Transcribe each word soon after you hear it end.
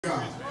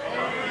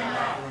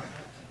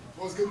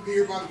Well, it's good to be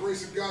here by the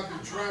grace of God.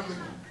 Been traveling.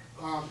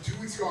 2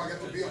 weeks ago, I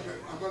got to be up.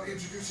 I'm going to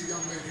introduce a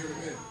young man here in a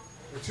minute.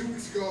 But 2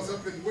 weeks ago, I was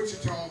up in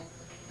Wichita,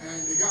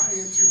 and they got me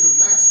into the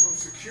maximum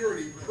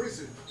security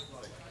prison.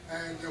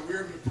 And we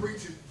were able to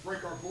preach and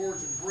break our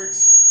boards and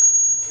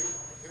bricks.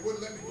 They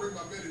wouldn't let me bring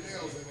my bed of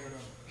nails in there,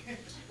 though.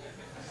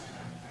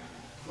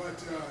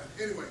 But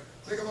anyway,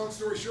 make a long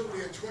story short, we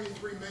had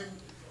 23 men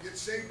get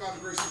saved by the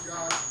grace of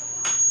God.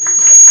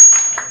 Amen.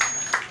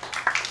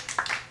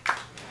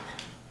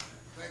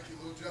 Thank you,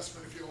 little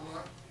Justman, if you don't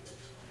mind.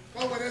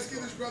 By the way, let's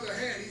give this brother a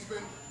hand. He's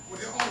been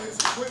with all his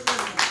equipment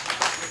and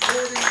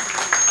recordings.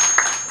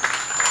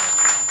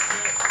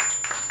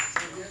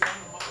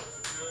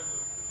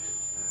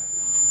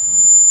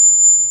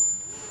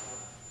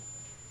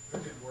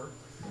 That didn't work.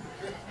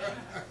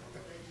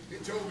 He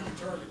told me to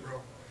turn it,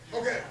 bro.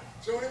 Okay,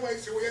 so anyway,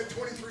 so we had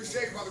 23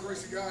 saved by the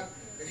grace of God.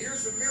 And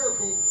here's the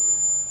miracle.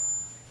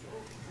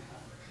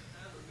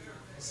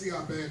 Let's see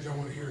how bad y'all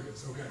want to hear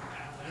this. Okay.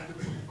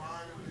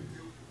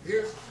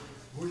 Here's,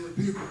 we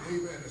rebuke it.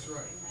 Amen. That's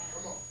right.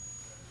 Come on.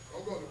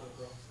 Don't go nowhere,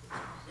 bro.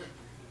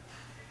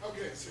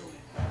 Okay, so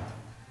I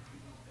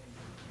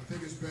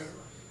think it's better.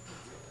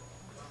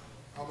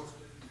 Almost.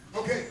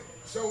 Okay,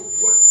 so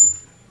what?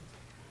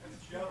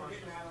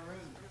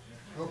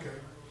 Okay.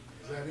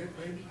 Is that it,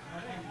 maybe?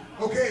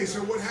 Okay,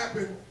 so what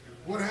happened?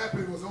 What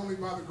happened was only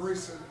by the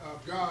grace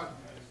of God.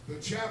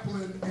 The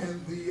chaplain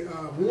and the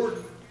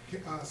warden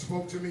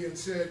spoke to me and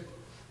said,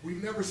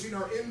 "We've never seen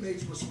our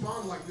inmates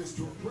respond like this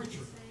to a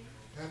preacher."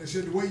 And they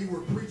said the way you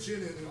were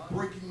preaching and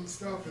breaking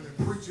stuff and then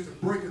preaching and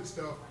breaking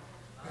stuff.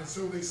 And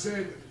so they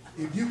said,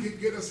 if you could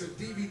get us a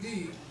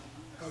DVD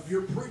of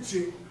your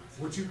preaching,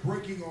 with you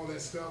breaking all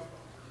that stuff,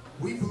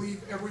 we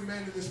believe every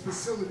man in this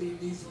facility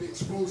needs to be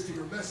exposed to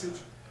your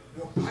message.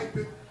 We'll pipe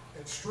it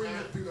and stream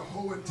it through the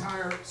whole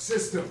entire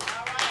system.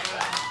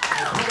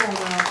 Come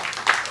on now.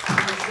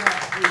 Praise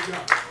God. Praise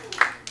God.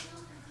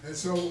 And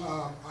so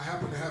I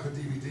happen to have a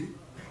DVD.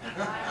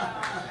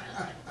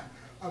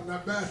 I'm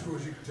not bashful,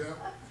 as you can tell.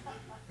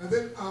 And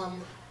then,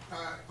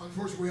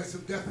 unfortunately, we had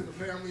some death in the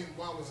family, and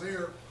while I was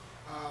there,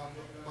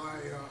 my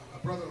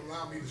brother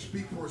allowed me to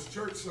speak for his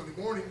church Sunday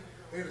morning.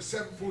 They had a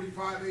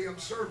 7:45 a.m.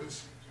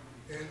 service,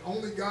 and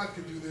only God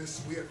could do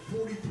this. We had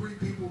 43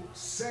 people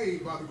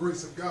saved by the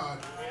grace of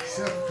God.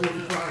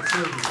 7:45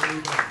 service.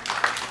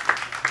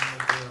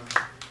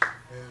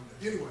 And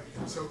anyway,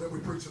 and so then we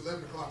preached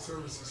 11 o'clock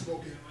service in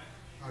Smokeys.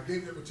 I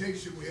gave the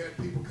invitation. We had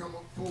people come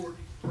up forward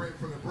praying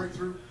for their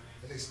breakthrough.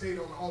 And they stayed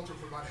on the altar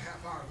for about a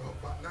half hour,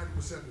 about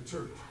 90% of the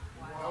church.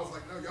 And I was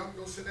like, no, y'all can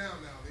go sit down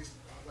now. I was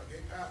like,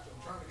 hey, Pastor, I'm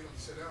trying to get them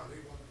to sit down.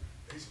 They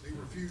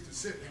refused to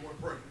sit. They want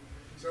to pray.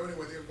 So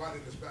anyway, they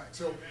invited us back.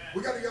 So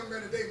we got a young man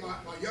today. My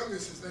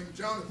youngest, his name is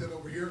Jonathan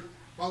over here.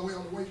 By the way,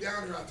 on the way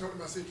down here, I told him,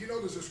 I said, you know,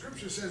 there's a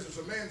scripture says there's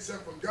a man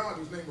sent from God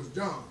whose name was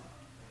John.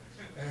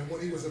 And when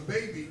he was a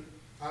baby,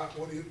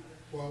 when he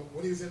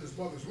was in his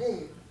mother's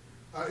womb,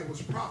 it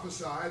was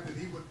prophesied that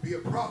he would be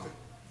a prophet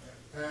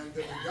and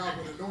that God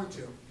would anoint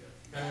him.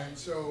 And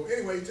so,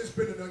 anyway, he's just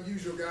been an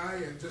unusual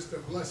guy and just a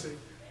blessing.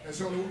 And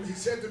so he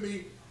said to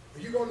me, are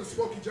you going to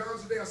Smoky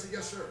John's today? I said,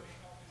 yes, sir.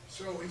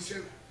 So he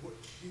said,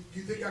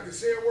 you think I can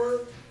say a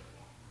word?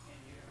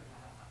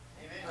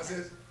 I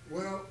said,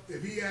 well,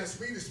 if he asks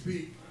me to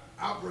speak,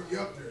 I'll bring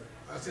you up there.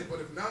 I said, but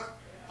if not,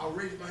 I'll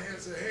raise my hand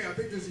and say, hey, I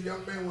think there's a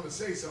young man want to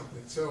say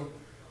something. So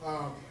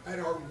at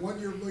our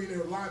one-year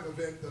Millionaire Live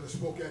event that I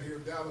spoke at here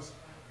in Dallas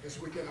this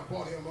weekend, I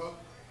brought him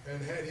up and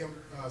had him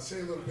say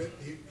a little bit.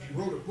 He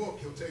wrote a book.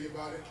 He'll tell you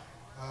about it.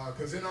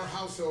 Because in our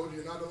household,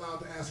 you're not allowed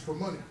to ask for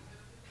money.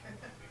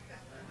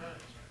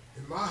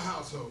 In my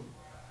household,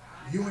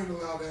 you ain't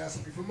allowed to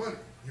ask me for money.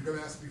 You're going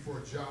to ask me for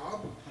a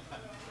job.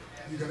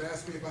 You're going to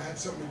ask me if I had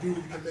something to do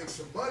where you can make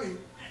some money.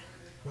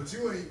 But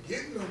you ain't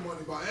getting no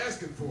money by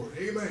asking for it.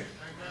 Amen.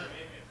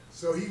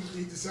 So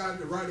he decided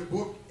to write a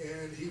book,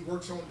 and he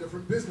works on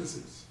different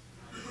businesses.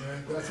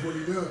 And that's what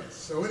he does.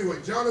 So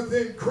anyway,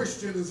 Jonathan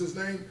Christian is his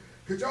name.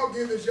 Could y'all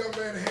give this young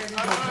man a hand? He's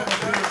gonna come up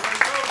here.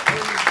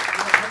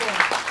 Come on.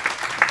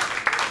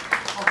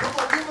 Oh, come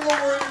on, give him a little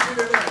more energy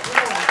than that.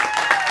 Come on.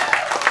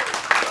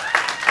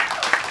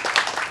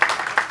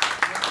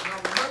 Now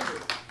remember,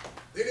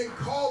 they didn't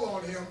call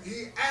on him,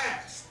 he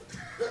asked.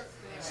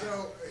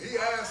 So he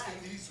asked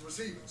and he's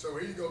receiving. So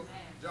here you go,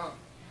 John.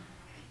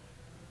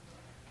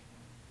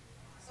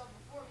 So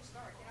before we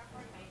start, can I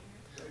pray?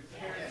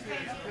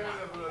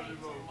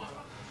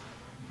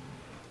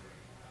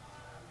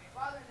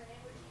 Father, in the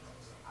name of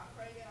Jesus, I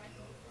pray that I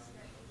can get this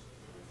message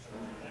to the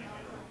children.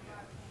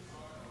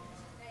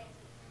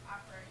 I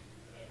pray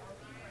and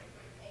only pray.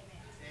 Amen.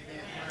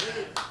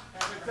 Amen.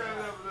 Turn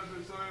it up a little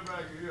bit so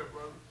everybody can hear,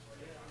 brother.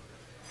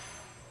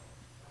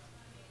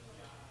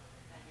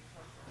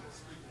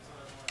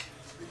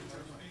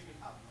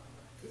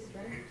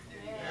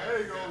 There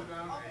you go.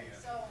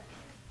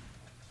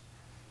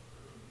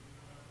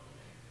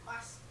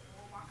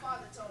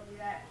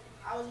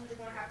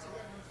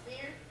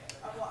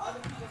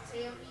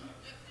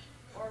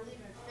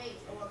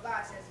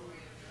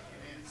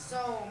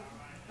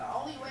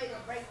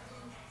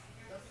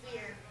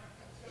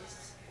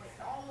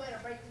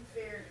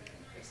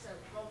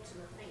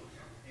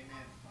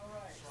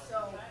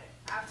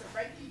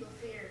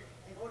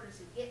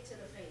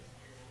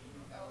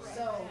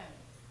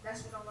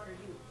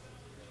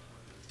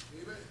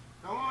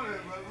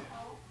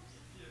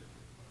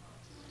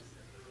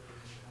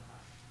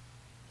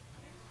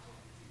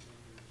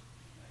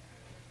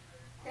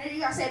 Then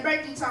you gotta say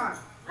breakthrough time.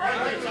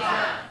 Breakthrough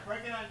time.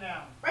 Breaking that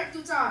down.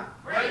 Breakthrough time.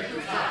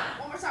 Breakthrough time.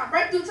 One more time.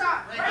 Breakthrough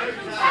time.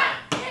 Breakthrough time.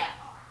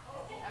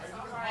 That's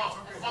all right.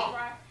 That's all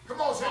right.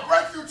 Come on, say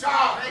breakthrough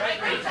time.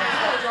 Breakthrough Come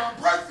time. on, John,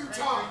 breakthrough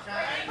time.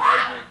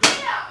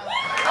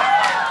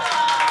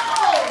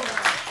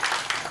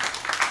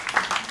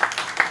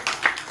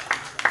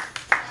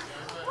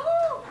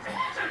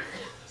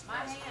 My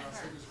hand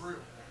hurts. It's real.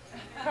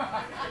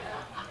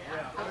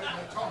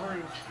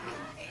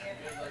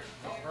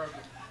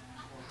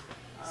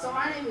 So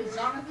my name is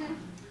Jonathan,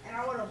 and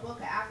I wrote a book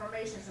of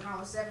affirmations when I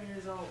was 7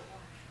 years old.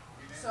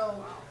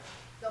 So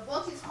the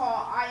book is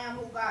called I Am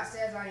Who God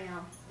Says I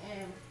Am.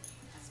 And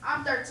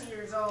I'm 13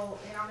 years old,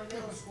 and I'm in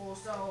middle school,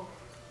 so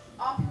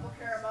all people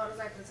care about is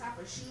like the type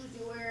of shoes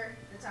you wear,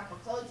 the type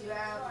of clothes you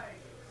have,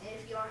 and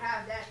if you don't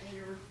have that, then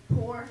you're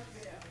poor.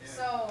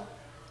 So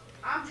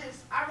I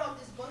wrote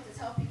this book to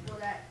tell people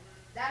that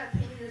that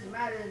opinion doesn't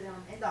matter to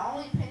them, and the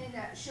only opinion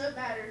that should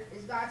matter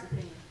is God's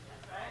opinion.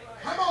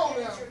 Come on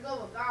And now. if you're good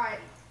with God,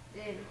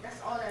 then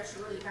that's all that should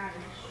really matter.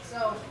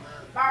 So,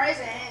 by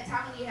raising hands,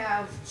 how many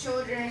have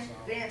children,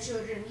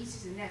 grandchildren,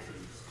 nieces, and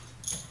nephews?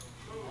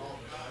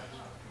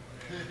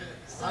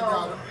 So, I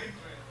got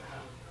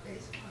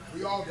it.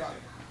 We all got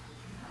it.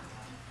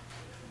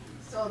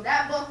 So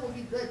that book will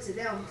be good to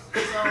them,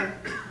 so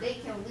they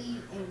can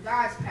lead in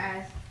God's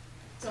path,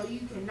 so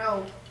you can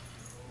know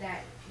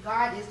that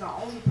God is the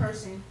only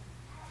person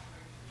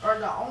or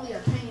the only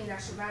opinion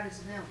that should matter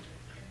to them.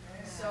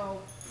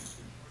 So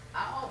I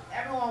hope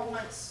everyone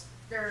wants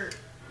their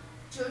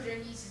children,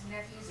 nieces,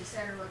 nephews,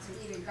 etc. to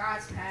lead in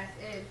God's path,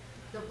 and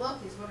the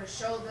book is going to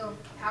show them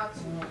how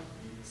to.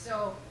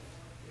 So,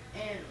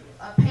 and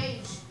a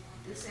page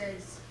that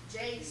says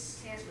J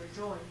stands for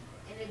joy,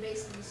 and it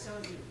basically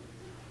shows you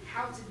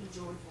how to be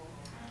joyful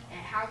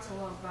and how to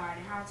love God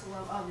and how to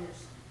love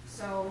others.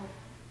 So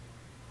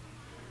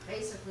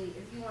basically,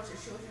 if you want your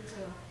children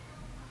to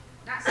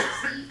not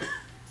succeed,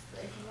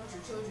 but if you want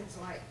your children to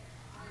like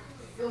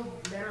feel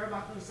better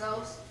about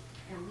themselves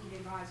and lead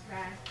in God's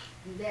path,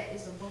 then that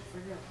is the book for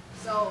them.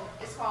 So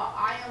it's called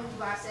I Am Who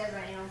God Says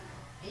I Am,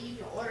 and you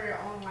can order it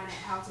online at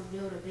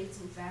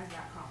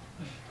howtobuildabigteamfast.com.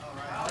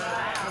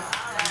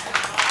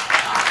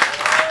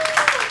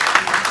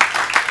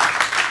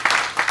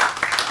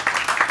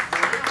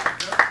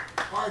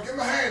 All right, give him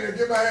a hand there,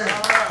 give him a hand.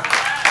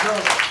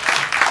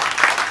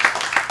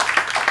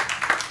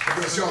 I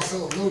guess y'all saw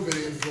a little bit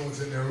of influence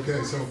in there.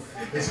 Okay, so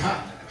it's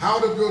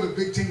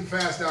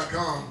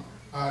howtobuildabigteamfast.com.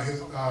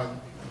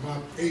 My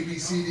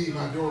ABCD,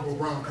 my adorable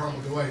brown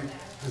caramel delight,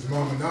 is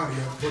Mama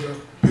Nadia. Put a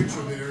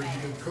picture there, you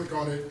can click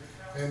on it.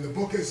 And the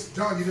book is,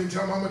 John, you didn't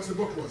tell me how much the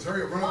book was.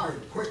 Hurry up, run up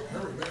here, quick,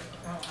 hurry, man.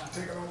 You're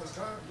taking all this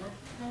time, bro.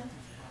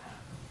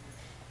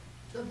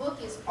 The book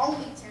is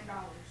only $10.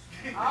 All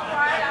right, I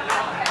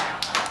like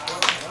that.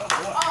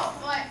 Oh,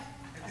 but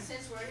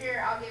since we're here,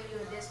 I'll give you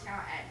a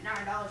discount at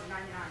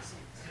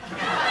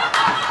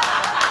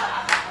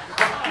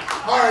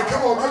 $9.99. All right,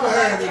 come on, give him a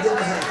hand, give him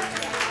a hand.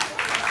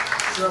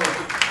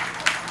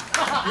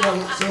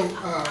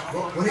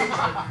 When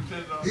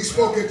he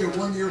spoke at the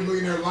 1 Year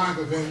Millionaire Live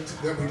event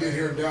that we did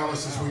here in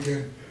Dallas this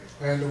weekend,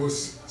 and there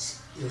was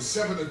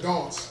 7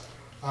 adults.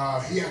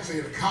 He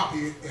actually had a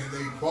copy, and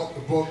they bought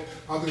the book.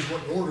 Others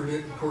went and ordered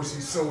it. Of course,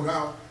 he sold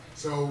out,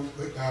 so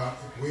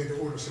we had to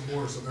order some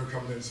more, so they're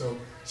coming in. So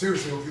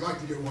seriously, if you'd like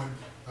to get one,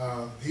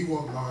 he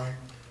won't mind,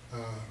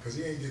 because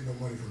he ain't getting no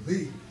money from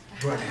me.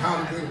 But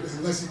how to do it,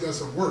 unless he does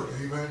some work,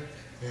 amen.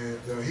 And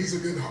he's a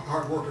good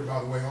hard worker, by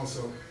the way,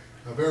 also.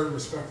 A very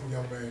respectful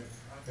young man.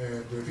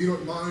 And if you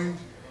don't mind,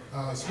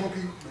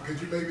 Smokey, could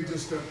you maybe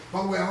just,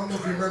 by the way, I don't know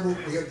if you remember,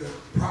 we had the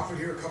prophet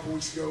here a couple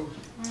weeks ago,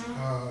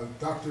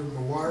 Dr.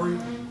 Mawari.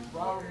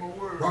 Robert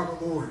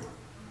Mawari.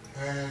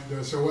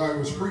 And so I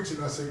was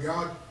preaching, I said,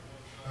 God,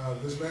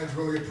 this man's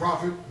really a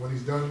prophet. When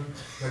he's done,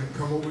 let him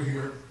come over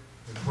here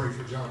and pray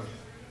for Jonathan.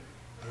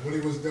 And when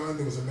he was done,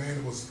 there was a man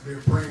that was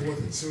there praying with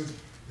him. As soon as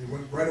he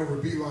went right over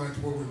beeline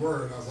to where we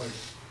were, and I was like,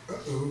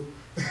 uh-oh.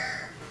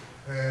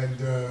 And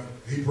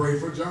he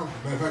prayed for Jonathan.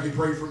 Matter of fact, he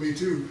prayed for me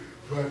too.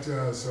 But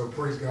so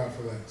praise God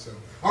for that. So,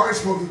 all right,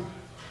 Smokey.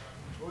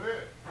 Go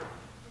ahead.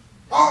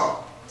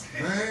 Oh,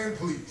 man,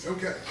 please.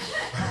 Okay.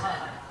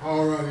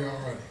 All righty, all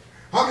righty.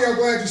 How many are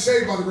glad you're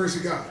saved by the grace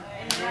of God?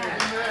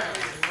 Amen.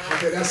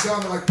 Okay, that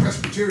sounded like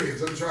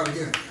Presbyterians. Let me try it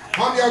again.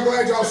 How many are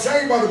glad y'all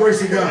saved by the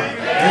grace of God?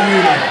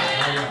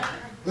 Amen. All right.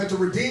 Let the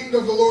redeemed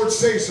of the Lord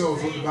say so,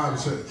 is what the Bible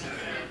says.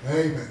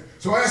 Amen.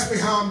 So ask me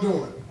how I'm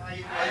doing.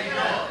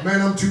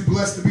 Man, I'm too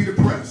blessed to be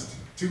depressed,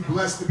 too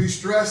blessed to be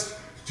stressed,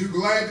 too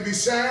glad to be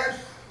sad,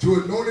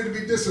 too anointed to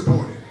be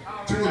disappointed,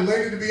 too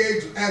elated to be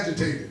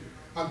agitated.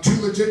 I'm too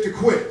legit to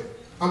quit.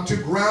 I'm too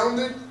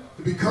grounded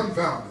to be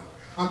confounded.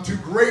 I'm too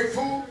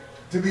grateful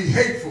to be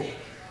hateful.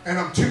 And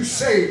I'm too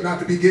saved not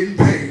to be getting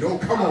paid. Oh,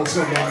 come on,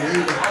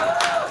 somebody.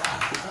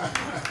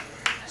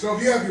 So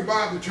if you have your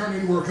Bible, turn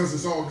anywhere because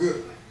it's all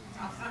good.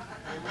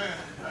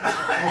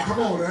 Oh, come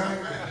on now.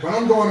 But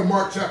I'm going to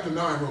Mark chapter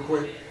 9 real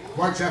quick.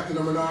 Mark chapter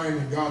number 9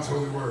 in God's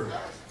holy word.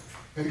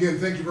 And again,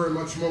 thank you very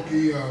much,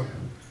 Smokey,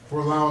 for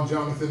allowing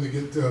Jonathan to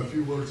get a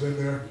few words in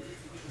there.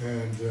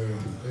 And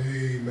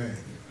amen.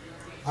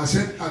 I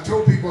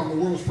told people I'm the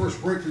world's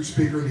first breakthrough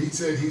speaker, and he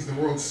said he's the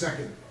world's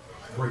second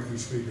breakthrough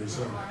speaker.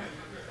 So,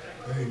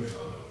 amen.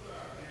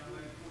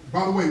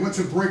 By the way, what's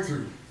a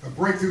breakthrough? A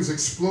breakthrough is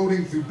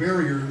exploding through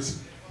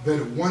barriers that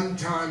at one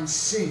time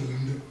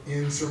seemed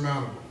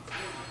insurmountable.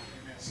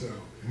 So,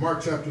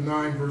 Mark chapter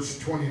 9, verse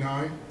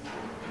 29.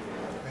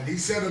 And he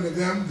said unto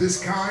them,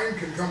 this kind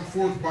can come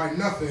forth by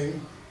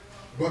nothing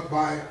but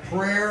by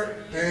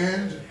prayer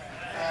and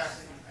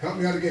fasting. Help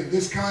me out again.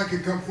 This kind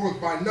can come forth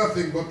by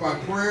nothing but by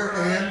prayer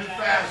and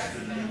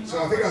fasting.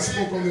 So I think I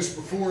spoke on this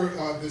before,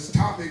 this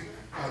topic,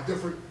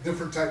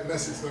 different type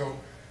message though,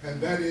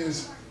 and that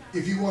is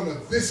if you want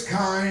this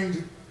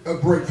kind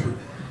of breakthrough.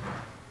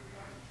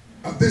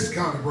 This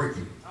kind of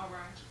breakthrough. All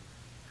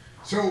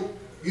right. So,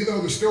 you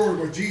know the story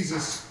where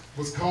Jesus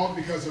was called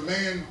because a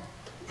man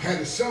had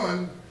a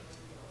son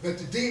that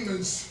the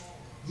demons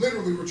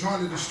literally were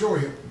trying to destroy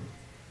him.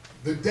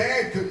 The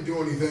dad couldn't do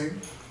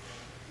anything,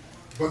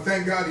 but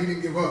thank God he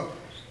didn't give up.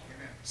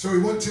 So he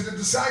went to the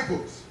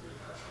disciples.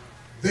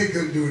 They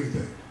couldn't do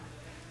anything.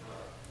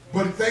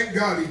 But thank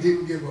God he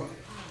didn't give up.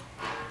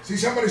 See,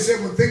 somebody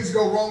said when things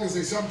go wrong, as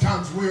they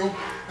sometimes will,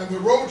 and the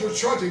road you're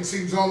trudging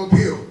seems all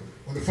uphill.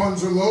 When the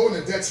funds are low and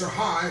the debts are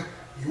high,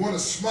 you want to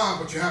smile,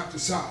 but you have to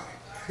sigh.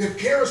 If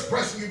care is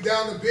pressing you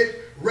down a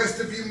bit,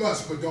 rest if you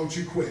must, but don't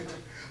you quit.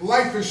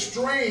 Life is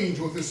strange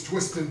with its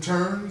twists and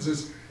turns,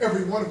 as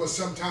every one of us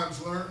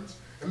sometimes learns.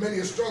 And many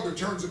a struggle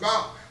turns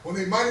about. When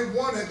they might have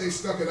won had they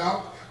stuck it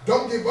out.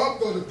 Don't give up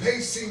though the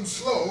pace seems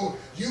slow.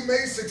 You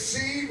may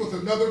succeed with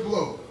another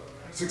blow.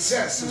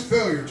 Success is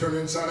failure turned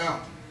inside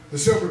out. The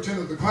silver tint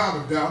of the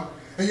cloud of doubt.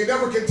 And you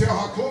never can tell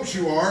how close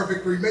you are.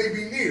 Victory may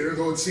be near,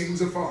 though it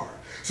seems afar.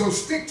 So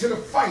stick to the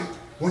fight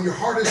when your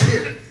heart is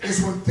hit.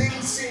 It's when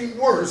things seem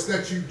worse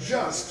that you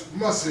just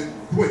mustn't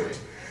quit.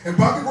 And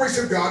by the grace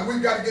of God,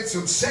 we've got to get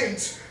some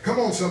saints, come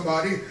on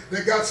somebody,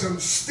 that got some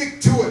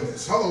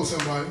stick-to-itness. Hello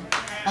somebody.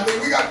 I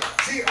mean,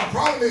 our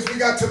problem is we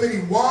got too many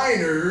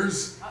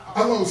whiners.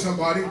 Hello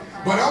somebody.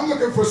 But I'm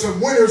looking for some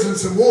winners and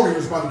some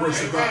warriors by the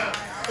grace of God.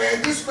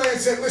 And this man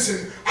said,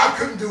 listen, I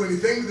couldn't do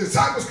anything. The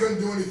disciples couldn't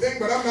do anything,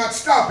 but I'm not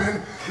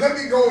stopping. Let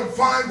me go and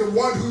find the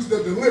one who's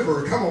the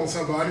deliverer. Come on,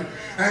 somebody.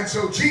 And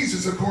so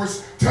Jesus, of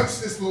course,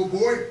 touched this little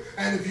boy.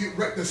 And if you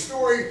read the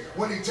story,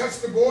 when he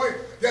touched the boy,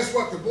 guess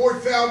what? The boy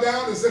fell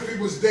down as if he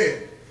was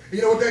dead.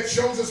 You know what that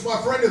shows us, my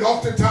friend? That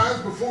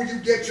oftentimes before you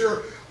get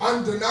your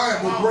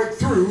undeniable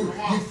breakthrough,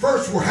 you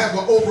first will have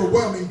an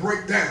overwhelming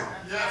breakdown.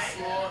 Yes,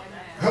 Lord.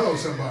 Hello,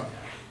 somebody.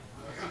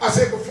 I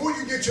said before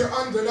you get your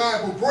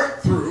undeniable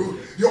breakthrough,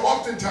 you'll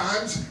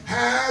oftentimes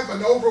have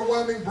an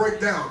overwhelming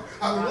breakdown.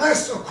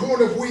 Unless a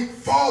corn of wheat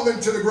fall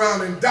into the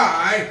ground and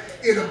die,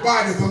 it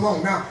abideth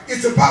alone. Now,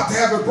 it's about to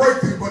have a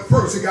breakthrough, but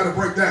first it got to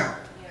break down.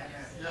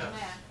 Amen.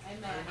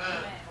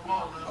 Amen. Come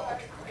on now.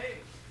 Okay.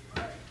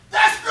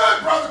 That's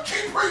good, brother.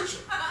 Keep preaching.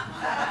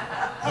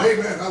 Hey,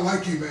 man, I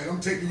like you, man. I'm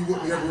taking you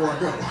with me everywhere I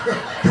go.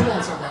 Come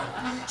on, somebody.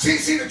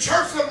 See, the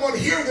church doesn't want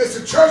to hear this.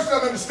 The church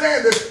doesn't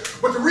understand this.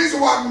 But the reason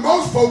why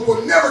most folk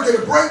will never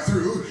get a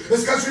breakthrough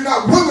is because you're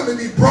not willing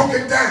to be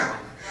broken down.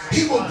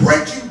 He will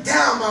break you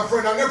down, my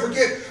friend. I'll never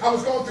forget, I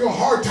was going through a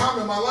hard time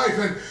in my life.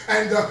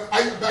 And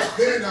back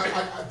then,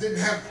 I didn't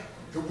have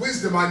the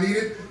wisdom I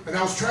needed. And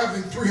I was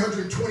traveling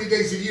 320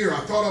 days a year. I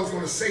thought I was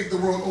going to save the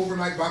world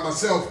overnight by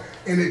myself.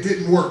 And it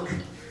didn't work.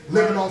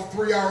 Living off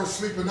 3 hours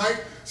sleep a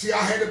night. See,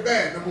 I had it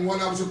bad. Number one,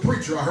 I was a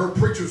preacher. I heard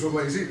preachers were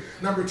lazy.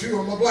 Number two,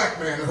 I'm a black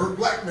man. I heard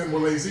black men were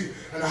lazy.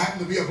 And I happen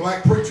to be a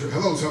black preacher.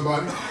 Hello,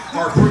 somebody.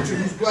 Or a preacher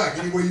who's black.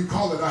 Any way you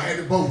call it, I had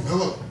it both.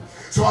 Hello.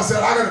 So I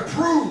said, I got to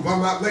prove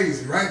I'm not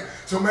lazy, right?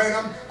 So,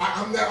 man,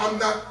 I'm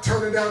not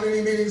turning down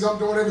any meetings. I'm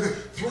doing everything.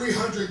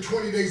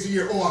 320 days a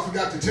year. Oh, I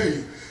forgot to tell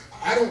you.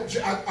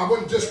 I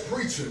wasn't just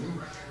preaching.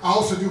 I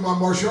also do my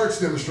martial arts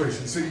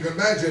demonstrations. So you can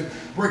imagine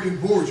breaking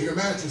boards. You can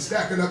imagine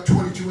stacking up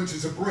 22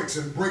 inches of bricks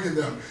and breaking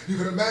them. You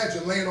can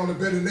imagine laying on a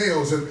bed of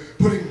nails and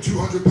putting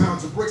 200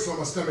 pounds of bricks on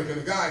my stomach.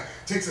 And the guy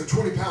takes a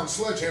 20-pound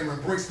sledgehammer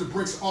and breaks the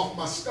bricks off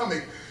my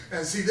stomach.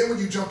 And see, then when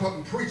you jump up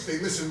and preach, they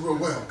listen real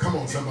well. Come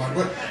on, somebody.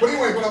 But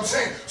anyway, what I'm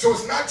saying, so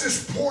it's not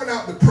just pouring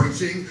out the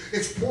preaching,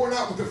 it's pouring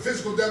out with the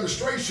physical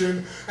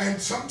demonstration.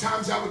 And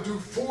sometimes I would do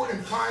 4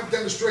 and 5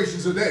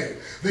 demonstrations a day.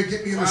 They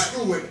get me in the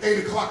school at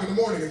 8 o'clock in the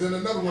morning, and then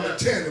another one at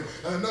 10,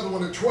 and another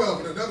one at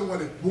 12, and another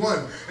one at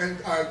 1, and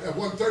at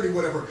 1:30,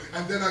 whatever.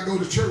 And then I go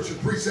to church and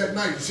preach that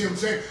night. You see what I'm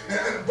saying?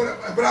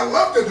 But I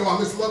love it, though. I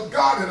just love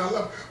God,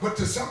 and but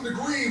to some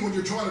degree, when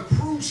you're trying to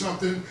prove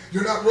something,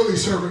 you're not really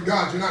serving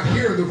God. You're not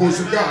hearing the voice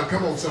of God.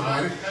 Come on,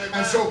 somebody.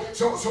 And so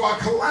I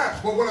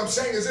collapsed. But what I'm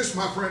saying is this,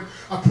 my friend.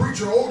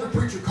 Older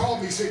preacher called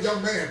me. He said,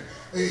 young man,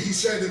 he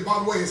said, and by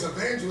the way, as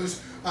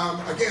evangelist,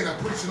 again, I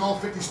preached in all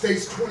 50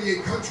 states,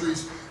 28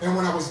 countries. And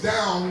when I was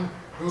down,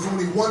 there was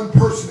only one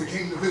person that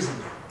came to visit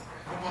me.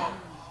 Come on.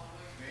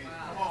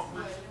 Come on,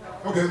 preacher.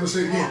 Okay, I'm going to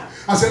say it again.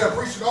 I said I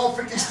preached in all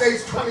 50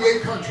 states,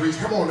 28 countries.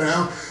 Come on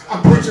now.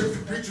 I'm preaching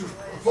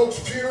folks'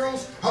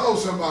 funerals. Hello,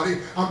 somebody.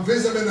 I'm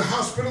visiting in the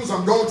hospitals.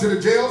 I'm going to the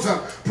jails.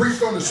 I've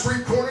preached on the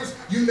street corners.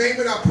 You name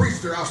it, I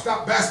preached there. I'll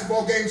stop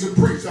basketball games and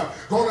preach. I've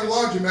gone to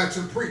laundromats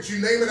and preach.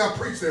 You name it, I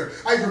preached there.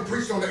 I even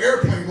preached on the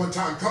airplane one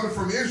time coming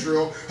from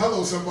Israel.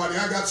 Hello, somebody.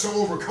 I got so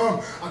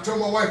overcome. I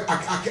told my wife,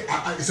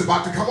 it's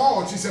about to come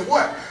on. She said,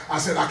 what? I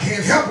said, I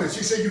can't help it.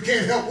 She said, you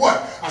can't help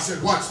what? I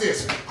said, watch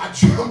this. I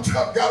jumped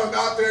up, got him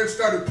out there, and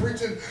started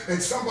preaching,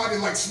 and somebody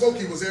like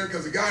Smokey was there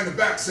because the guy in the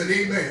back said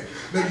amen.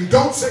 Now, you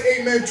don't say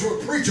amen to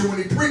a preacher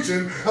when he's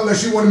preaching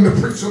unless you want him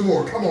to preach some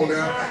more. Come on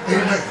now.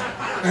 Amen.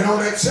 And on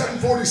that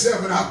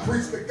 747, I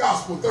preached the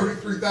gospel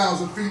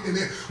 33,000 feet in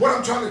there. What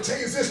I'm trying to tell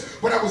you is this,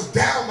 but I was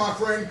down, my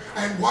friend,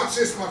 and watch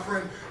this, my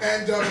friend,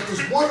 and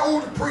there's one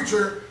older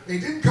preacher, and he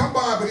didn't come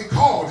by, but he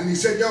called, and he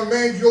said, young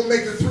man, you'll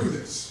make it through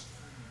this.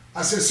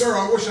 I said, sir,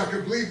 I wish I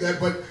could believe that,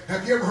 but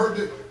have you ever heard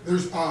that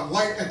there's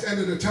light at the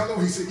end of the tunnel?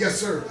 He said, yes,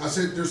 sir. I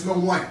said, there's no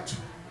light.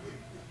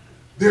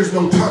 There's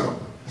no tunnel.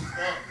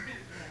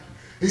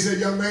 He said,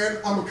 young man,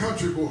 I'm a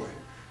country boy.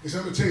 He said,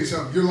 I'm going to tell you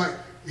something. You're like,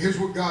 here's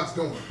what God's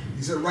doing.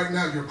 He said, right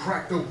now you're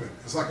cracked open.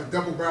 It's like a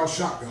double-barrel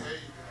shotgun.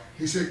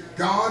 He said,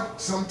 God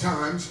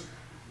sometimes,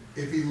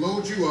 if he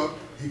loads you up,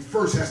 he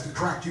first has to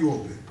crack you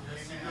open.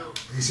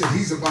 He said,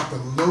 he's about to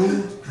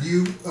load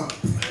you up.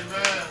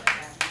 Amen.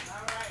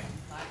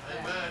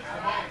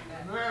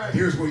 And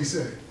here's what he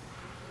said.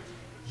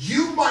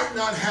 You might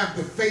not have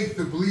the faith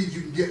to believe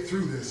you can get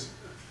through this,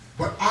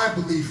 but I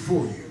believe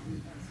for you.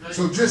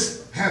 So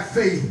just have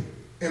faith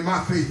in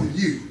my faith in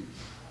you.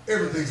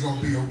 Everything's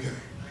going to be okay.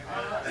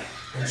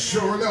 And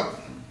sure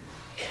enough,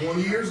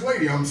 20 years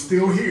later, I'm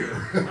still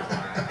here.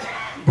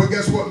 But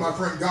guess what, my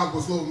friend? God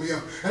was loading me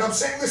up. And I'm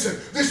saying,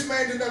 listen, this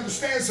man didn't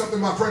understand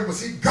something, my friend, but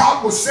see,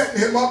 God was setting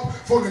him up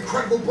for an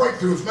incredible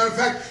breakthrough. As a matter of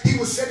fact, he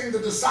was setting the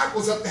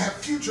disciples up to have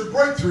future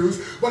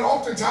breakthroughs, but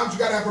oftentimes you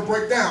got to have a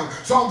breakdown.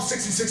 Psalm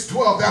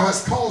 66:12, thou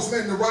hast caused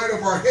men to ride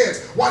over our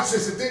heads. Watch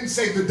this, it didn't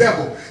say the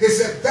devil. It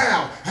said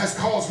thou hast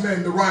caused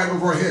men to ride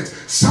over our heads.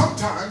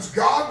 Sometimes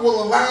God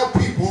will allow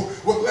people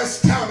with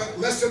less talent,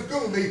 less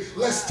ability,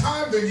 less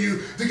time than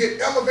you to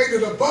get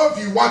elevated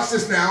above you. Watch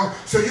this now,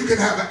 so you can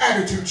have an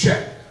attitude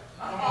check.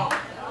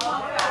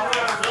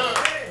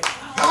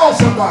 Hello,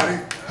 somebody.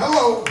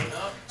 Hello.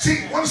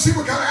 See, want to see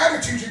what kind of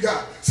attitude you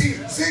got. See,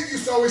 Zig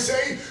used to always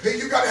say, hey,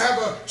 you got to have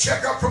a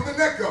checkup from the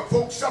neck up.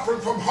 Folks suffering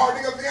from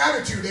hardening of the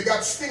attitude. They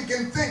got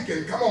stinking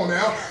thinking. Come on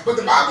now. But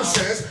the Bible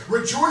says,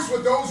 rejoice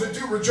with those that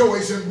do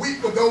rejoice and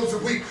weep with those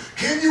that weep.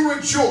 Can you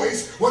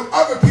rejoice when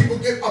other people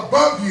get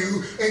above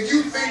you and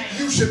you think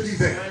you should be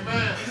there?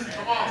 Amen.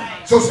 Come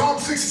on. So Psalm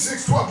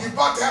 66:12, you're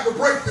about to have a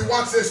breakthrough.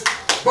 Watch this.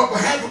 But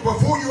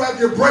before you have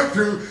your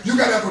breakthrough, you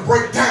got to have a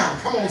breakdown.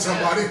 Come on,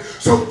 somebody.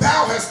 So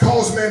thou hast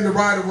caused men to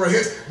ride over our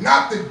heads,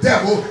 not the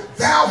devil.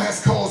 Thou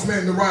hast caused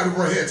men to ride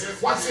over our heads.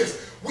 Watch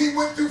this. We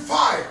went through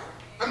fire.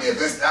 I mean,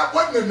 if that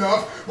wasn't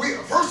enough,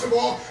 first of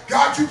all,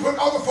 God, you put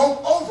other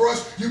folk over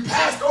us. You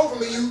passed over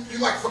me. You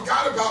like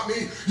forgot about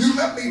me. You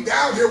left me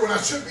down here when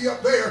I should be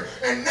up there.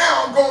 And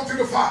now I'm going through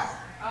the fire.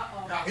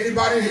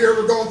 Anybody in here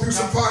ever going through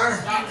some fire?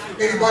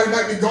 Anybody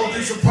might be going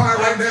through some fire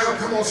right now?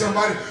 Come on,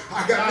 somebody.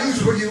 I got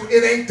news for you.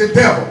 It ain't the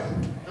devil.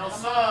 No,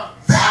 sir.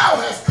 Thou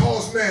hast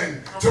caused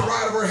men to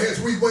ride over our heads.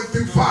 We went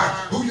through fire.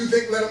 Who you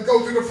think let them go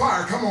through the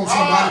fire? Come on,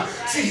 somebody.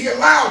 See, he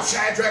allowed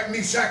Shadrach,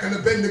 Meshach, and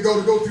Abednego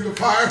to go through the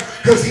fire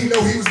because he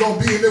knew he was going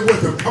to be in there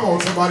with them. Come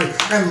on, somebody.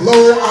 And lo,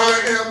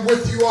 I am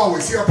with you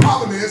always. See, our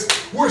problem is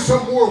we're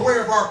so more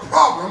aware of our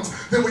problems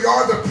than we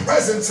are the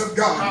presence of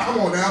God. Come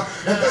on now.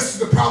 And this is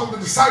the problem the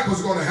disciples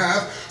are going to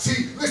have.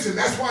 See, listen,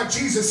 that's why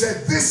Jesus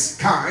said this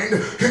kind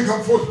can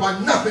come forth by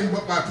nothing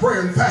but by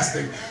prayer and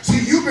fasting.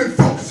 See, you've been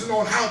focusing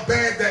on how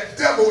bad that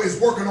devil is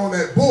working on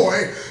that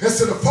boy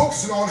instead of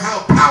focusing on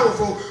how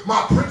powerful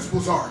my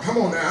principles are. Come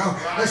on now.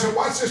 And so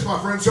watch this, my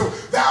friend. So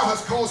thou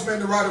hast caused men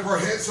to ride over our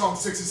heads, Psalm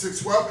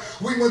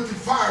 66:12. We went through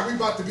fire. We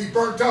about to be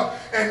burnt up.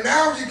 And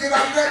now you get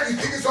out of that, you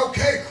think it's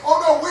okay. Oh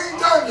no, we ain't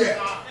done yet.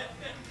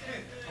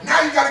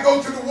 Now you got to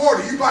go through the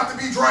water. You about to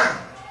be drowned.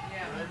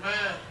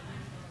 Amen.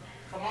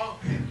 Come on.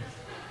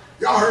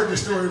 Y'all heard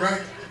this story,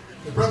 right?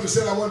 The brother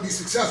said, I want to be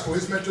successful.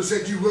 His mentor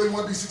said, do you really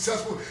want to be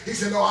successful? He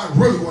said, no, I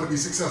really want to be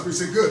successful. He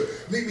said, good.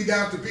 Meet me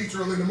down at the beach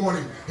early in the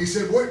morning. He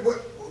said, what?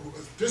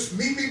 Just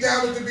meet me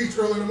down at the beach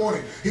early in the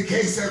morning. He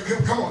came, he said,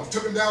 come on.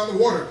 Took him down in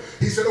the water.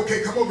 He said,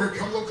 okay, come over here.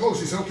 Come a little close.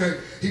 He said, okay.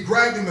 He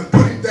grabbed him and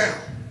put him down.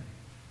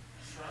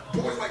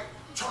 The boy's like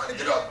trying to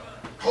get up,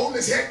 holding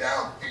his head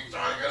down. He's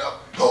trying to get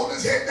up, holding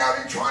his head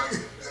down. He's trying to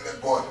get, and this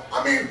boy,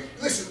 I mean,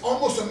 listen,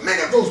 almost a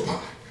minute goes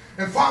by.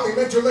 And finally,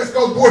 mentor lets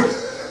go, boy.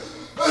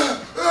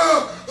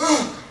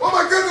 Oh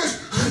my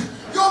goodness,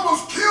 you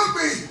almost killed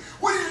me.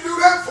 What did you do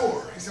that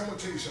for? He said, I'm going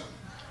to tell you something.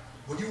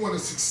 When you want to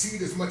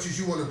succeed as much as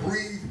you want to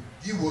breathe,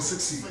 you will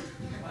succeed.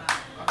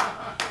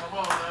 Come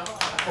on now.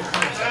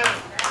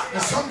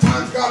 And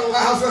sometimes God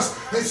allows us us.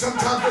 And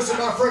sometimes, listen,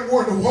 my friend,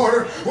 we're in the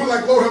water. We're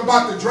like, Lord, I'm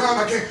about to drown.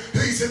 I can't.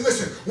 He said,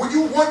 listen, when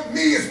you want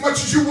me as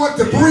much as you want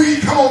to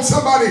breathe, come on,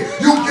 somebody,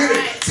 you'll get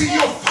it. See,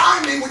 you'll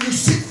find me when you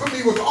seek for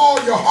me with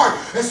all your heart.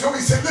 And so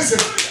he said, listen,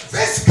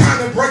 this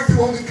kind of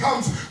breakthrough only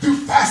comes through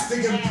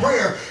fasting and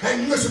prayer.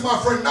 And listen, my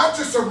friend, not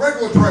just a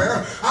regular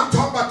prayer. I'm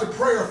talking about the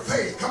prayer of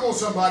faith. Come on,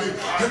 somebody.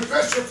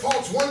 Confess your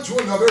faults one to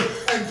another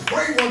and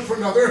pray one for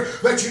another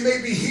that you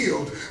may be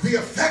healed. The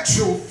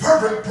effectual,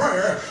 fervent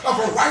prayer of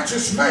a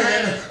righteous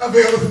man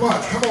availeth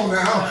much. Come on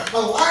now.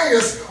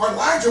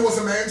 Elijah was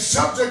a man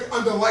subject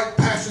unto like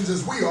passions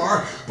as we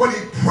are, but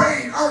he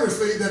prayed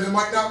earnestly that it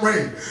might not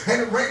rain.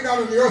 And it rained out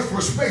on the earth for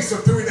a space of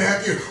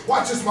 3.5 years.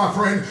 Watch this, my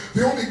friend.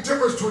 The only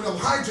difference between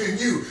Elijah and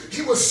you,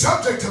 he was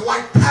subject to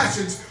like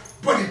passions,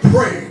 but he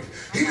prayed.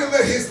 He didn't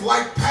let his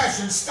like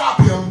passion stop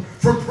him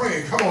from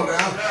praying. Come on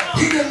now.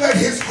 He didn't let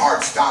his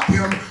heart stop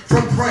him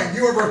from praying.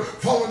 You ever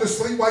fallen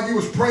asleep while you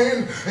was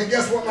praying? And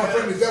guess what, my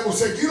friend? The devil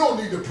said, you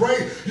don't need to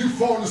pray. You've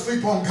fallen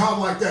asleep on God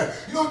like that.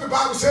 You know what the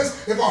Bible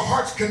says? If our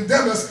hearts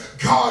condemn us,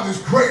 God is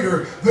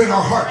greater than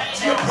our heart.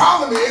 See, the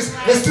problem is,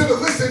 instead of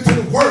listening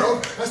to the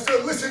world, instead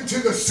of listening to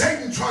the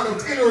Satan trying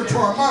to enter into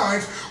our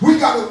minds, we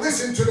got to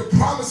listen to the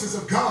promises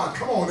of God.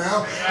 Come on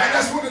now. And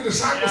that's what the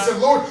disciples said,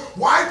 Lord,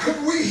 why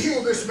couldn't we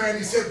heal this man?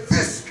 He said,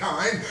 this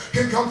kind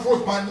can come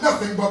forth by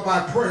nothing but by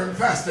prayer and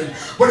fasting.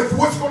 But if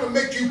what's going to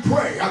make you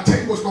pray, I'll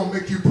tell you what's going to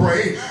make you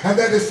pray, and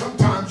that is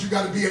sometimes you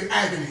got to be in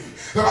agony.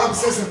 The Bible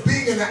says that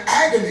being in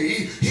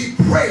agony, he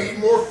prayed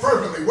more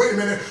fervently. Wait a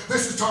minute.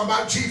 This is talking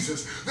about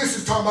Jesus. This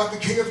is talking about the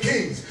King of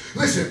Kings.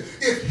 Listen,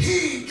 if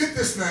he, get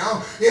this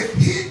now, if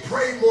he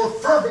prayed more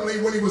fervently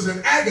when he was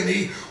in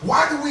agony,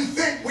 why do we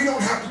think we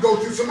don't have to go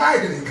through some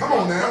agony? Come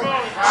on now.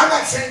 I'm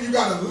not saying you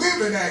got to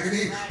live in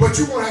agony, but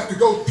you're going to have to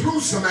go through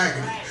some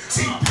agony.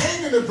 See,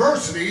 pain and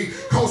adversity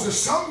causes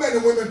some men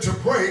and women to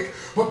break,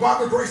 but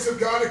by the grace of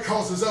God, it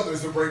causes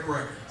others to break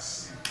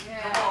records.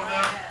 Come on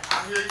now.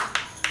 I hear you.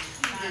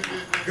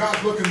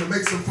 God's looking to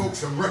make some folks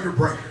some record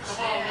breakers.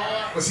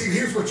 But see,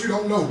 here's what you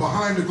don't know.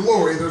 Behind the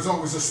glory, there's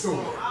always a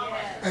story.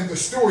 And the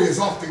story is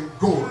often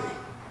gory.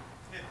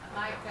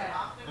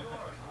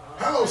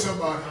 Hello,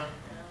 somebody.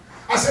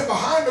 I said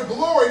behind the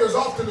glory, there's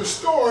often a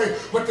story,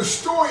 but the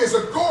story is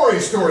a gory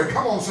story.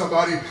 Come on,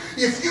 somebody.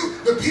 If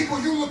you, the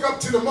people you look up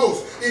to the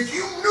most, if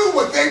you knew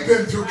what they've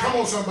been through, come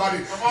on, somebody,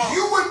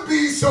 you wouldn't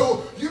be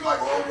so, you're like,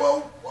 whoa, whoa,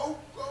 whoa,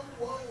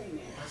 whoa, whoa.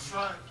 That's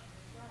right.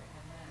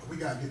 We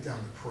got to get down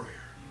to prayer.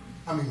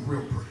 I mean,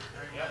 real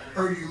prayer.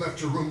 Earlier you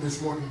left your room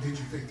this morning, did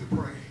you think to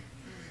pray?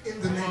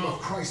 In the name of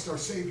Christ our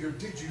Savior,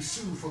 did you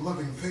sue for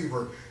loving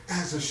favor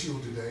as a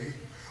shield today?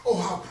 Oh,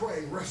 how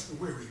praying rest the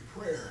weary.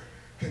 Prayer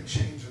can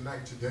change the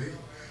night today.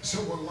 So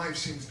when life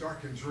seems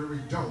dark and dreary,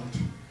 don't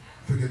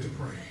forget to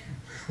pray.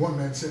 One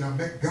man said, I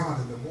met God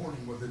in the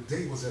morning when the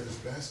day was at his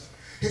best.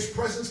 His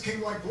presence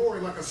came like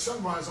glory, like a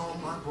sunrise on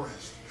my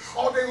breast.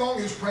 All day long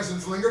his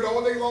presence lingered.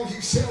 All day long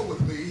he sailed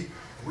with me.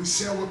 We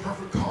sailed with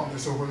perfect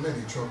calmness over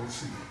many troubled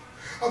seas.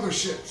 Other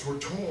ships were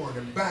torn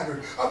and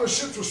battered. Other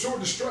ships were sore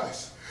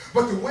distressed.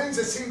 But the winds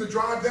that seemed to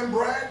drive them,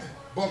 Brad,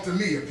 brought to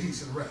me a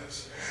peace and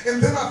rest.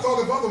 And then I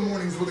thought of other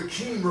mornings with a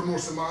keen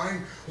remorse of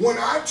mine, when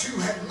I too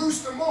had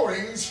loosed the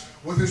moorings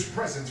with his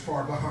presence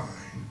far behind.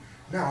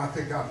 Now I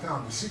think I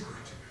found the secret,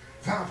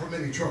 found from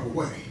any trouble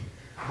way.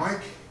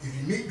 Mike, if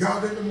you meet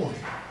God in the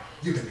morning,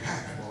 you can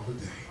have him all the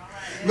day.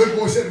 Little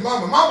boy said to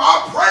Mama, Mama,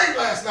 I prayed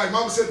last night.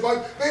 Mama said,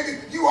 but baby,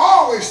 you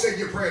always say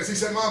your prayers. He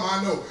said, Mama,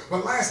 I know.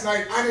 But last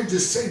night, I didn't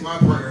just say my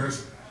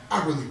prayers.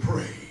 I really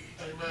prayed.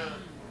 Amen.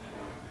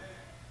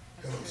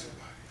 Hello,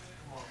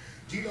 somebody.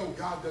 Do you know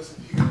God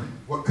doesn't hear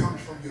what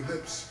comes from your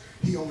lips?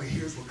 He only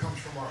hears what comes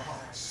from our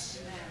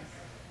hearts.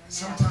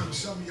 Sometimes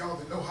some of y'all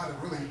that know how to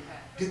really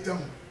get them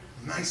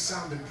nice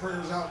sounding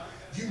prayers out,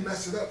 you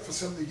mess it up for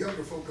some of the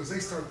younger folk because they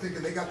start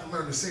thinking they got to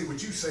learn to say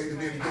what you say to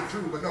be able to get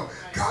through. But no,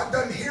 God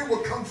doesn't hear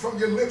what comes from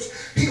your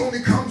lips. He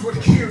only comes what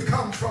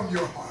comes from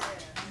your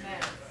heart.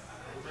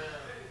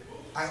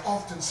 I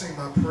often say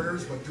my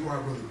prayers, but do I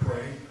really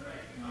pray?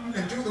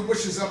 And do the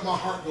wishes of my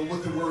heart go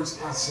with the words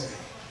I say?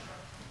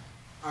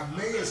 I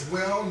may as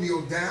well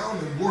kneel down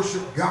and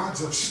worship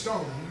gods of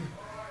stone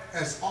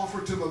as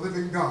offer to the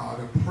living God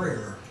a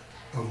prayer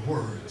of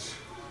words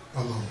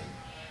alone.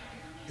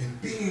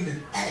 And being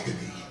in agony,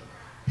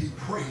 he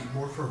prayed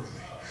more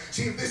fervently.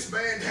 See, if this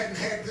man hadn't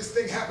had this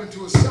thing happen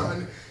to his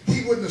son,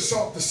 he wouldn't have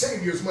sought the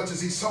Savior as much as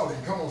he sought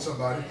him. Come on,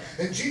 somebody.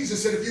 And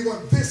Jesus said, if you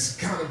want this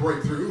kind of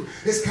breakthrough,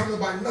 it's coming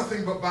by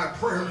nothing but by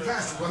prayer and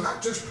fasting. Well,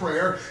 not just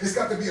prayer. It's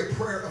got to be a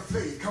prayer of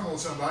faith. Come on,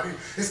 somebody.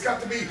 It's got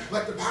to be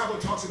like the Bible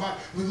talks about.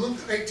 In Luke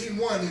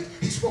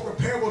 18:1, he spoke a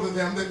parable to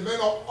them that men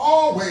ought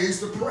always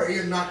to pray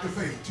and not to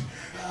faint.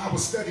 I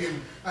was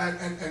studying,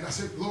 and I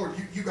said, Lord,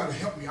 you got to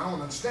help me. I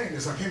don't understand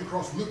this. I came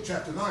across Luke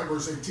chapter 9,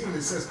 verse 18.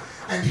 It says,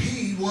 and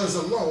he was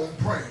alone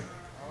praying.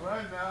 All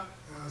right now.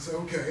 I said,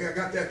 okay, I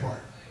got that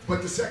part.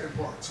 But the second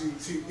part,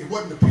 see, it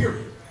wasn't a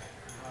period.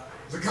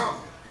 It was a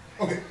comma.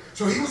 Okay,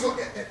 so he was,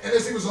 and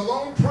as he was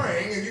alone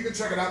praying, and you can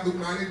check it out, Luke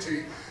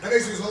 9:18, and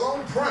as he was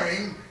alone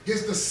praying,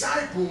 his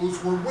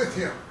disciples were with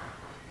him.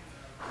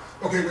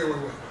 Okay,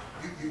 wait.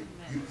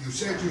 You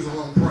said you was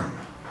alone praying.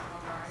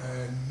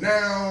 And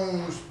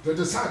now the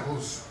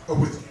disciples are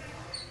with you.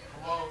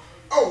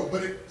 Oh,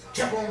 but it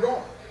kept on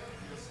going.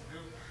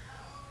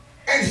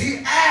 And he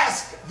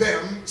asked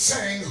them,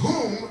 saying,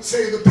 whom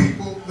say the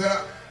people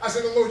that I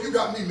said, oh, Lord, you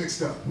got me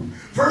mixed up.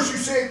 First you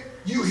say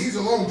he's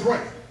alone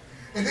praying.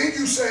 And then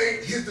you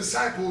say his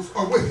disciples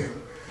are with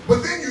him.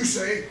 But then you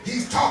say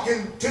he's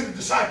talking to the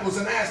disciples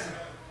and asked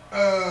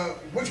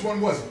which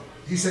one was it?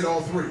 He said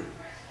all three.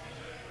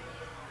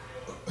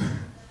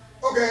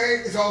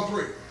 Okay, it's all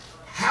three.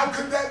 How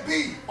could that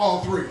be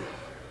all three?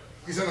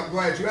 He said, I'm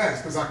glad you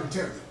asked because I can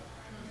tell you.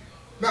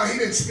 Now, he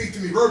didn't speak to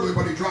me verbally,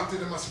 but he dropped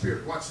it in my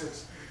spirit. Watch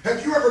this.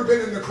 Have you ever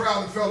been in the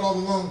crowd and felt all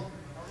alone?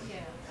 Yeah.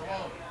 Come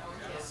on.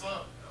 Yes,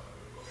 sir.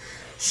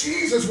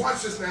 Jesus,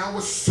 watch this now,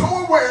 was so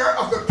aware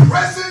of the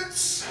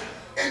presence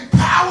and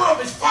power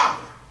of his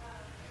Father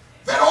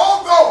that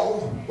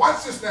although,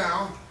 watch this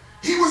now,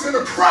 he was in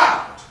a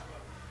crowd,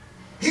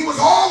 he was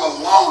all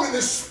alone in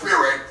his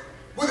spirit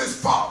with his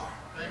Father.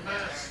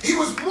 Amen. He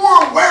was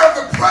more aware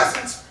of the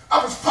presence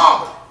of his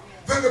Father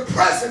than the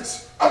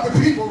presence of the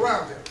people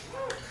around him.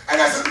 And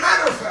as a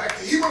matter of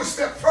fact, he went a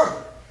step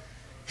further.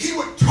 He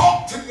would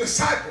talk to the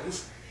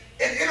disciples,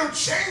 and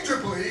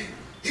interchangeably,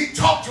 he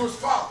talked to his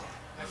Father.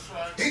 That's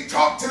right. He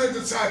talked to the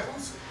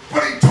disciples,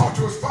 but he talked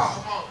to his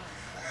Father.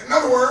 In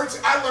other words,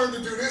 I learned to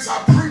do this.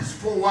 I preach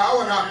for a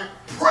while, and I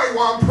pray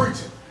while I'm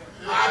preaching.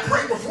 I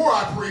pray before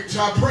I preach.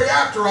 I pray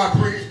after I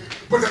preach.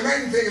 But the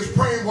main thing is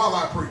praying while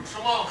I preach.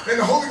 Come on. And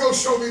the Holy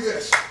Ghost showed me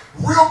this.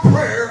 Real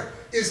prayer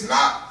is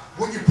not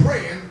when you're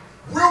praying.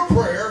 Real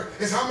prayer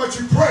is how much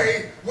you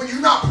pray when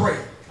you're not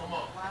praying. Come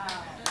on. Wow.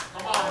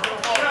 Come on. Come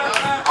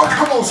on. Oh,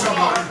 come on,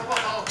 somebody.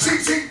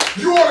 See,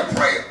 you ought to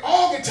pray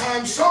all the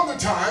time, some of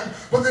the time,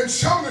 but then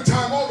some of the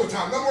time, all the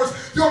time. In other words,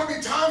 there ought to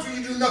be times when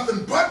you do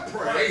nothing but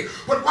pray.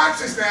 But watch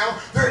this now.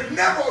 There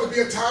never ought to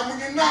be a time when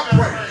you're not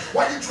praying.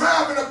 While you're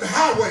driving up the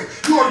highway,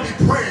 you ought to be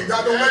praying.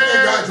 God, don't let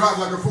that guy drive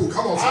like a fool.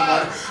 Come on,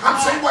 somebody. I'm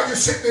saying while you're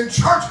sitting in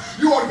church,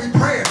 you ought to be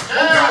praying.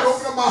 Oh, God,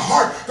 open up my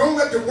heart. Don't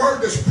let the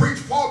word that's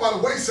preached fall by the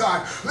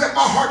wayside. Let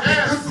my heart be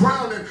good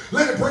ground and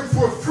let it bring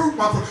forth fruit,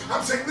 my friend.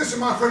 I'm saying, listen,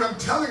 my friend, I'm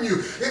telling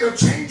you, it'll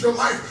change your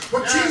life.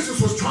 But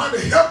Jesus was trying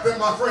to help them,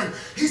 my friend.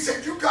 He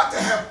said, you got to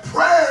have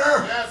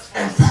prayer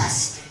and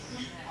fasting.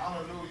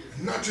 Hallelujah.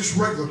 Not just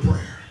regular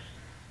prayer,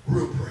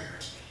 real prayer.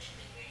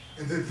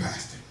 And then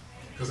fasting.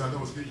 Because I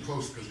know it's getting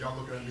close because y'all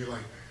looking at me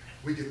like,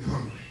 we getting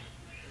hungry.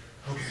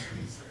 Okay,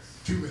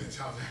 2 minutes,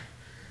 how's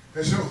that?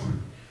 And so,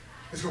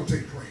 it's going to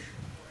take praying,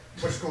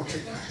 but it's going to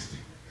take fasting.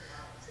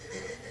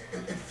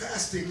 And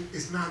fasting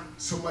is not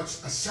so much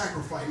a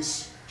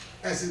sacrifice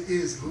as it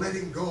is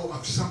letting go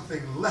of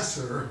something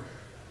lesser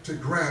to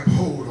grab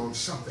hold on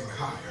something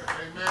higher.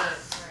 Amen.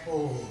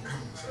 Oh, come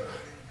on, somebody.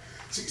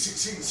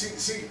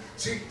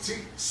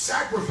 See,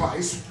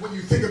 sacrifice, when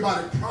you think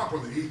about it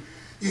properly,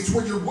 is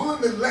when you're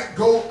willing to let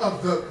go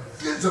of the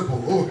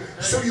visible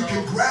so you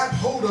can grab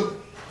hold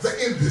of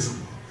the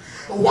invisible.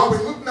 While we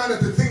look not at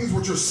the things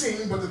which are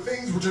seen, but the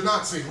things which are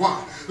not seen.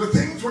 Why? The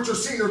things which are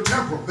seen are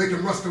temporal. They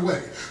can rust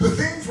away. The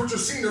things which are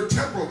seen are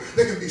temporal.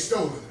 They can be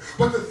stolen.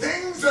 But the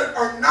things that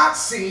are not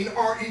seen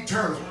are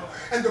eternal.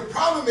 And the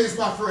problem is,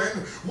 my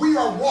friend, we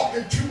are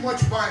walking too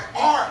much by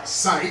our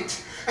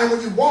sight. And when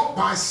you walk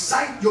by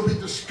sight, you'll be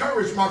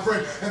discouraged, my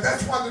friend. And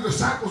that's why the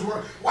disciples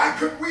were, why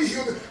couldn't we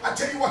heal them? I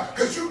tell you what,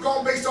 because you're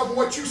going based off of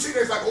what you see.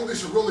 It's like, oh,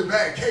 this is a really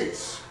bad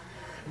case.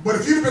 But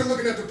if you've been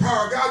looking at the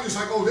power of God, you're just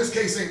like, oh, this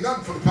case ain't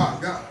nothing for the power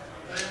of God.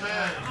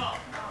 Amen.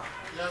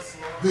 Yes,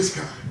 Lord. This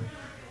kind.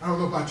 I don't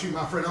know about you,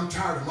 my friend. I'm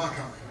tired of my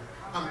kind.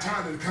 I'm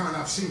tired of the kind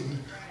I've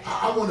seen.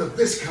 I want a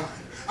this kind.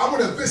 I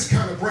want a this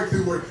kind of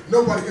breakthrough where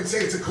nobody can say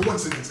it's a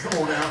coincidence.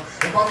 Come on now.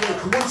 And by the way,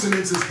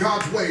 coincidence is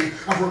God's way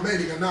of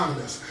remaining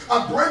anonymous.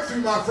 A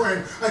breakthrough, my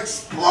friend,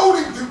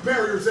 exploding through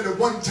barriers that at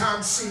one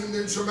time seemed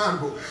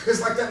insurmountable.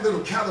 It's like that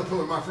little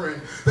caterpillar, my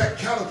friend. That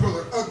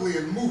caterpillar, ugly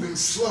and moving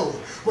slow.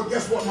 But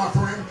guess what, my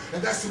friend?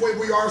 And that's the way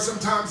we are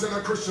sometimes in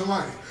our Christian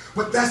life.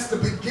 But that's the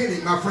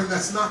beginning, my friend.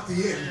 That's not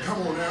the end.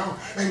 Come on now.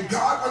 And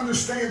God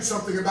understands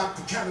something about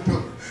the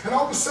caterpillar. And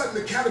all of a sudden,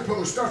 the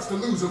caterpillar starts to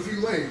lose a few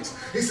legs.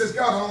 He says,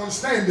 God, I don't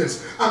understand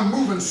this. I'm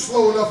moving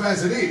slow enough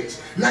as it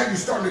is. Now you're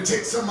starting to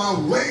take some of my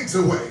legs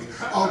away.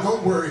 Oh,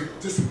 don't worry.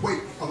 Just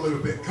wait a little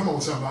bit. Come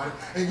on, somebody.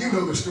 And you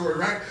know the story,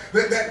 right?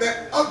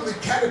 That ugly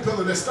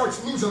caterpillar that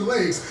starts losing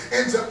legs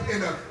ends up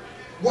in a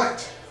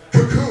what?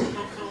 Cocoon.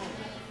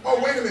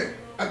 Oh, wait a minute.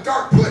 A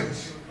dark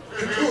place.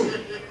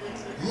 Cocoon.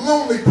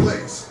 Lonely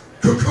place.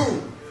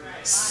 Cocoon.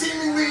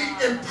 Seemingly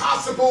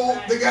impossible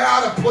to get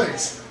out of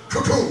place.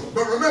 Cocoon.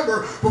 But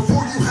remember,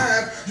 before you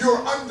have your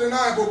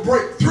undeniable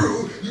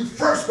breakthrough, you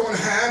first going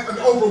to have an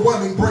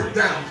overwhelming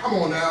breakdown. Come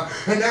on now.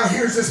 And now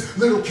here's this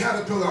little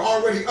caterpillar,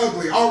 already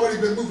ugly, already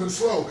been moving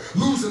slow,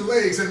 losing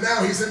legs, and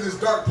now he's in this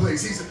dark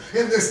place. He's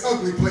in this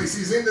ugly place.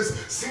 He's in this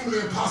seemingly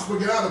impossible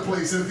to get out of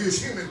place. And if he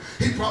was human,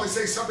 he'd probably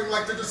say something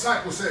like the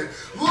disciples said,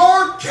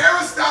 Lord,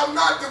 carest thou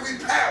not that we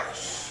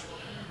perish?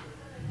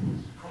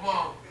 Come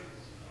on.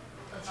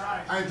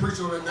 I ain't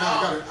preaching on it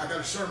now. I got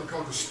a sermon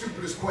called The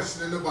Stupidest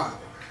Question in the Bible.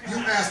 You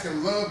ask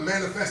him, love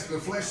manifested in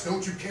the flesh,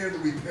 don't you care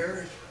that we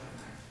perish?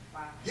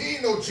 He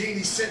ain't no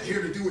genie sent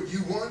here to do what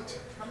you want.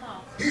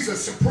 He's a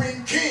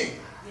supreme king.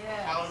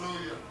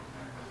 Hallelujah.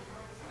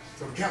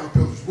 So the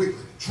caterpillar's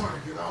wiggling,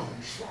 trying to get out,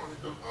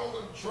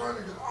 trying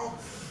to get out.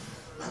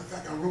 Matter of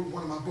fact, I wrote in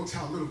one of my books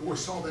how a little boy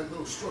saw that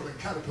little struggling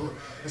caterpillar.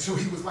 And so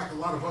he was like a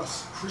lot of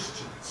us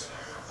Christians.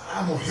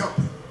 I'm going to help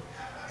him.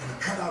 And he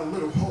cut out a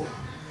little hole.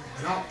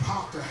 And out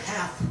popped a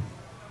half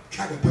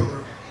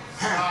caterpillar,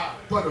 half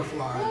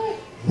butterfly,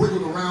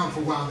 wiggled around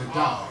for a while and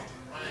died.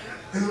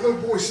 And the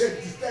little boy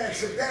said, his dad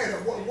said, Dad,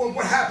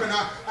 what happened?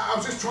 I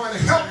was just trying to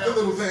help the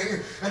little thing.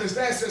 And his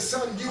dad said,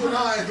 son, you and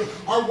I,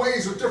 our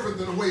ways are different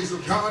than the ways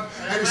of God.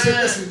 And he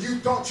said, listen, you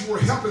thought you were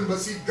helping, but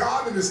see,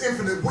 God in his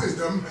infinite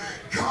wisdom,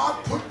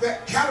 God put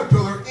that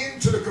caterpillar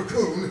into the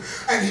cocoon,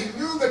 and he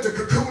knew that the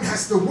cocoon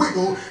has to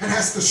wiggle and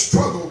has to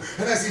struggle.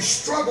 And as he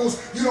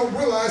struggles, you don't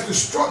realize the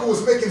struggle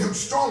is making him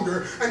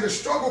stronger, and the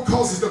struggle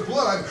causes the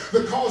blood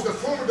that causes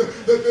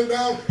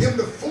him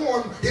to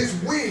form his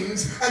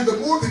wings. And the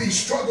more that he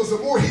struggles,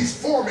 the more he's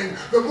forming,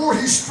 the more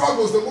he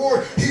struggles, the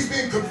more he's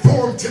being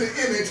conformed to the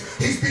image.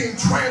 He's being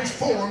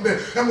transformed.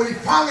 And when he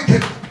finally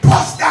can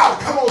bust out,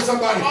 come on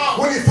somebody,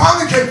 when he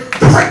finally can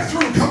break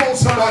through, come on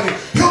somebody,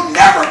 he'll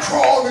never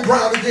crawl on the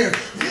ground again.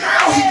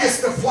 Now he gets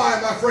to fly,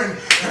 my friend.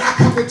 And I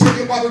come to tell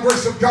you by the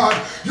grace of God,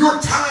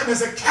 your time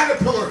as a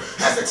caterpillar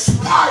has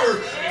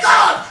expired.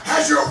 God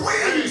has your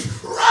wings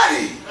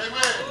ready.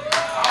 Amen.